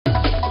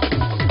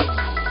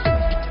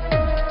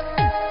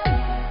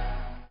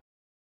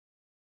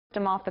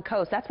Off the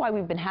coast. That's why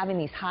we've been having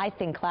these high,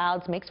 thin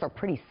clouds. Makes for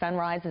pretty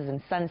sunrises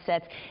and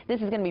sunsets.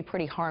 This is going to be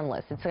pretty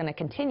harmless. It's going to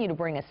continue to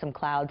bring us some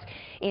clouds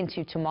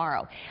into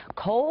tomorrow.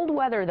 Cold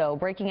weather, though,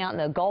 breaking out in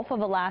the Gulf of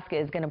Alaska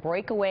is going to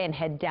break away and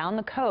head down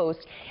the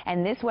coast,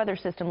 and this weather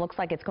system looks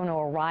like it's going to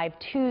arrive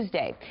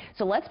Tuesday.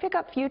 So let's pick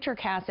up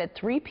Futurecast at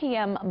 3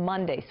 p.m.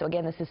 Monday. So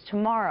again, this is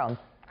tomorrow.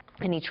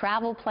 Any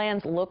travel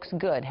plans looks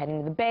good. Heading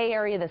to the Bay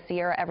Area, the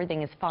Sierra,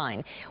 everything is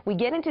fine. We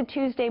get into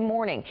Tuesday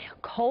morning.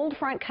 Cold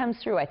front comes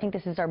through. I think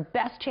this is our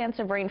best chance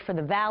of rain for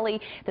the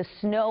valley. The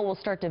snow will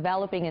start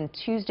developing in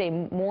Tuesday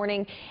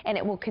morning, and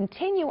it will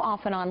continue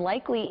off and on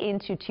likely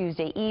into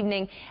Tuesday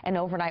evening and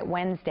overnight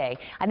Wednesday.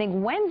 I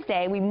think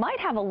Wednesday we might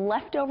have a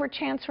leftover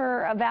chance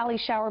for a valley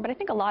shower, but I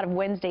think a lot of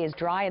Wednesday is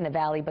dry in the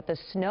valley, but the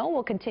snow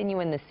will continue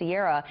in the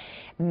Sierra,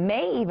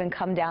 may even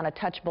come down a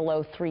touch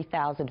below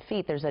 3,000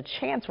 feet. There's a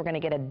chance we're going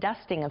to get a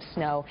dusting of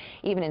snow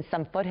even in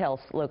some foothills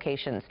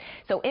locations.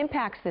 So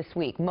impacts this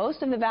week.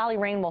 Most of the valley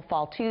rain will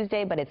fall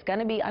Tuesday, but it's going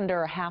to be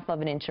under 1/2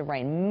 of an inch of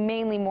rain,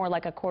 mainly more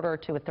like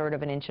 1/4 to 1/3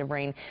 of an inch of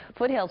rain.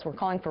 Foothills, we're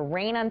calling for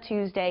rain on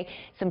Tuesday,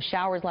 some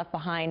showers left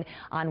behind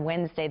on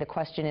Wednesday. The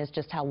question is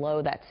just how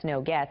low that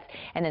snow gets.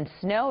 And then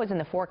snow is in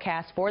the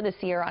forecast for the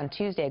Sierra on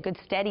Tuesday, a good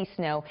steady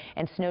snow,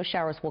 and snow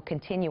showers will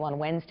continue on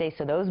Wednesday.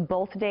 So those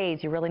both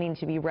days, you really need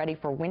to be ready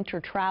for winter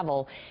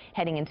travel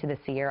heading into the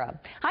Sierra.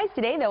 Highs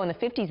today, though, in the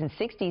 50s and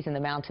 60s in the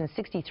mountains,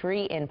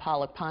 63 in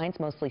Pollock Pines,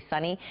 mostly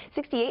sunny,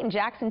 68 in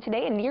Jackson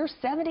today, and near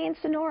 70 in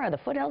Sonora. The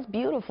foothills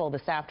beautiful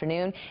this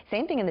afternoon.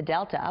 Same thing in the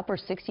Delta, upper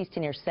 60s to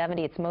near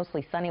 70. It's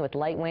mostly sunny with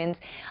light winds.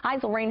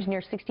 Highs will range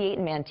near 68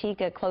 in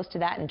Manteca, close to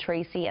that in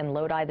Tracy and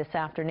Lodi this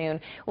afternoon.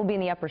 We'll be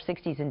in the upper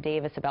 60s in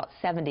Davis, about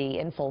 70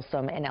 in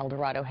Folsom and El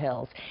Dorado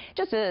Hills.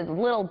 Just a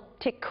little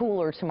tick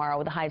cooler tomorrow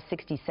with a high of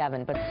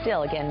 67, but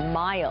still, again,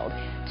 mild.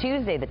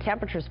 Tuesday, the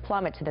temperatures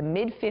plummet to the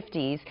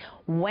mid-50s.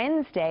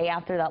 Wednesday,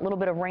 after that little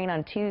bit of rain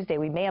on Tuesday,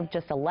 we may have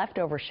just a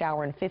leftover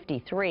shower in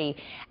 53.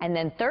 And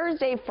then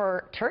Thursday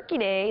for Turkey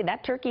Day,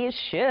 that turkey is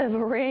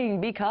shivering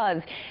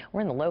because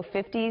we're in the low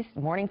 50s,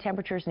 morning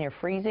temperatures near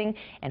freezing,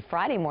 and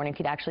Friday morning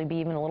could actually be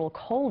even a little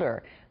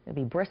colder. It'll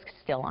be brisk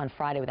still on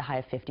Friday with a high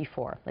of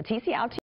 54. Leticia, out to you.